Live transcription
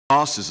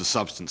Glass is a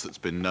substance that's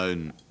been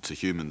known to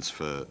humans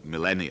for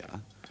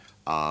millennia.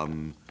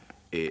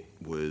 It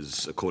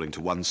was, according to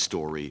one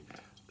story,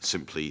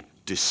 simply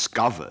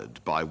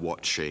discovered by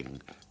watching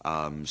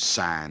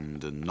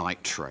sand and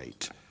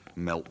nitrate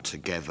melt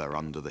together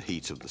under the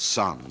heat of the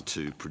sun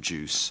to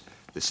produce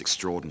this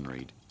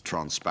extraordinary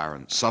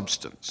transparent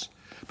substance.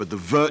 But the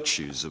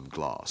virtues of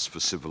glass for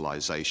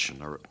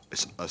civilization are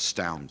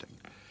astounding.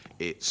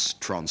 It's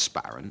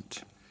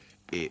transparent,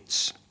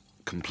 it's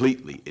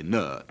completely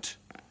inert,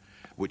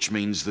 which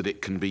means that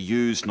it can be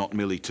used not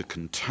merely to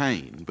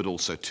contain, but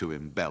also to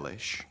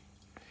embellish.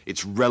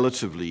 It's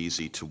relatively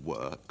easy to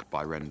work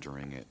by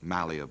rendering it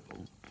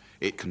malleable.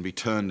 It can be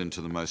turned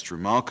into the most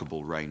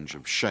remarkable range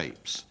of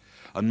shapes.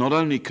 And not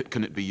only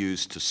can it be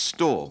used to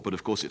store, but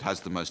of course it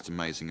has the most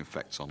amazing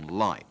effects on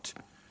light.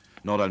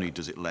 Not only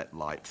does it let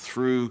light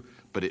through,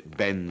 but it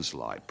bends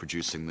light,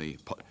 producing the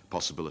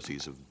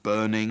possibilities of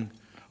burning,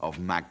 of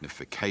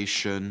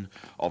magnification,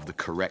 of the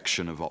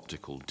correction of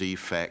optical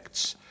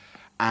defects.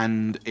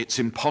 And it's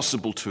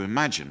impossible to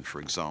imagine,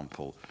 for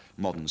example,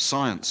 modern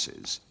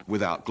sciences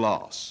without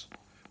glass,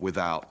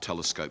 without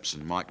telescopes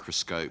and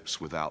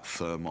microscopes, without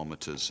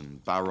thermometers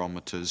and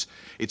barometers.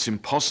 It's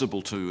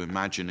impossible to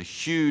imagine a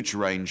huge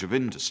range of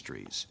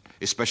industries,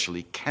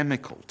 especially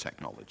chemical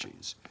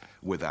technologies,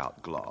 without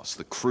glass.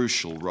 The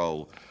crucial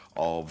role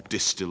of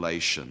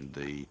distillation,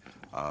 the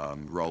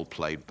role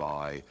played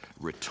by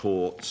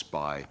retorts,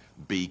 by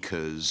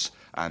beakers,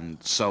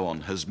 and so on,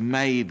 has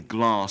made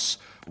glass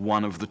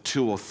one of the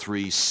 2 or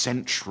 3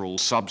 central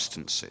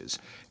substances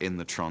in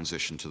the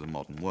transition to the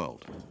modern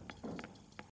world.